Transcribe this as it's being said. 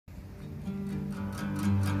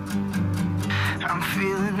I'm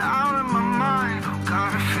feeling out of my mind. Oh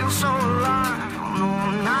God, I feel so alive. Oh no,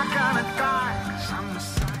 I'm not gonna die, 'cause I'm the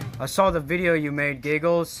same. I saw the video you made,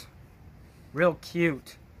 Giggles. Real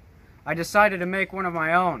cute. I decided to make one of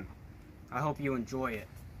my own. I hope you enjoy it.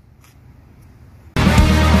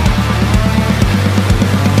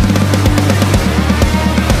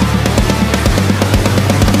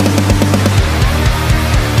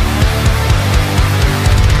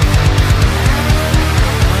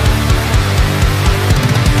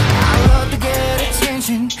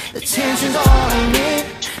 Attention's all I need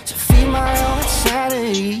to feed my own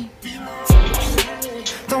insanity.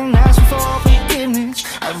 Don't ask me for forgiveness,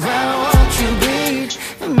 I'd rather watch you bleed.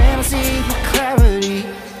 And man, I see with clarity.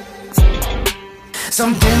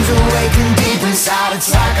 Something's awakened deep inside.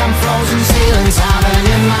 It's like I'm frozen still in time, and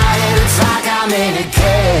in my head it's like I'm in a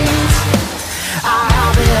cage. I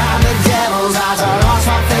hide behind the devil's eyes. I lost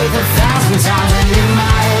my faith 1,000 times, and in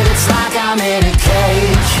my head it's like I'm in a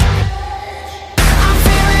cage.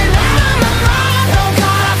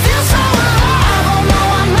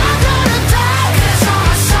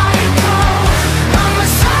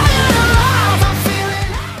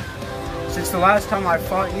 The last time I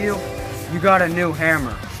fought you, you got a new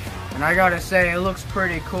hammer. And I gotta say, it looks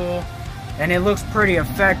pretty cool. And it looks pretty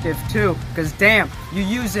effective too. Because damn, you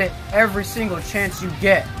use it every single chance you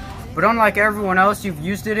get. But unlike everyone else you've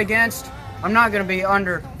used it against, I'm not gonna be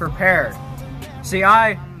underprepared. See,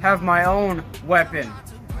 I have my own weapon.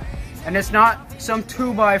 And it's not some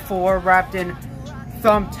 2x4 wrapped in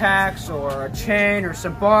thumbtacks or a chain or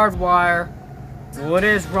some barbed wire. Well, it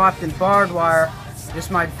is wrapped in barbed wire. It's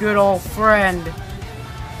my good old friend,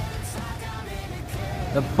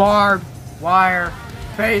 the barbed wire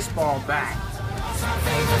baseball bat.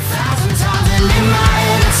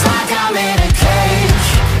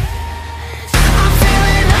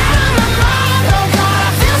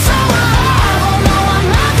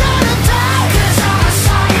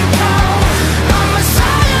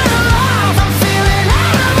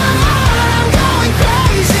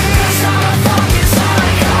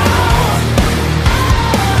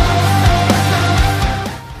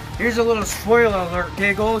 Here's a little spoiler alert,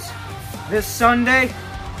 Giggles. This Sunday,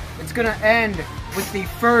 it's gonna end with the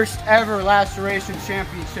first ever Laceration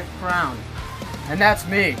Championship crown. And that's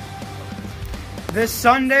me. This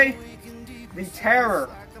Sunday, the terror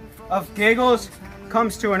of Giggles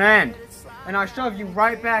comes to an end. And I shove you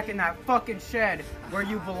right back in that fucking shed where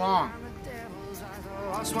you belong.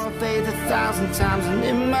 I lost my faith 1,000 times, and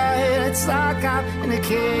in my head it's like I'm in a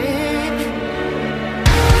cage.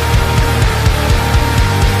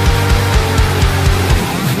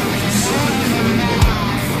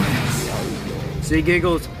 See,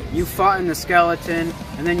 Giggles, you fought in the skeleton,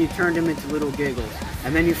 and then you turned him into Little Giggles.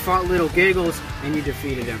 And then you fought Little Giggles, and you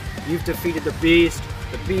defeated him. You've defeated the Beast.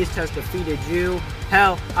 The Beast has defeated you.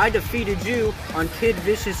 Hell, I defeated you on Kid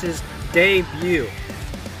Vicious's debut.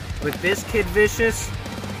 But this Kid Vicious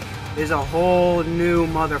is a whole new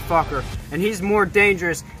motherfucker. And he's more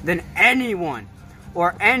dangerous than anyone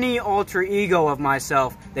or any alter ego of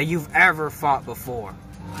myself that you've ever fought before.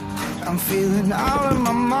 I'm feeling out of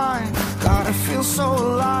my mind. God, I feel so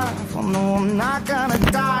alive. Oh no, I'm not gonna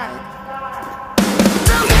die.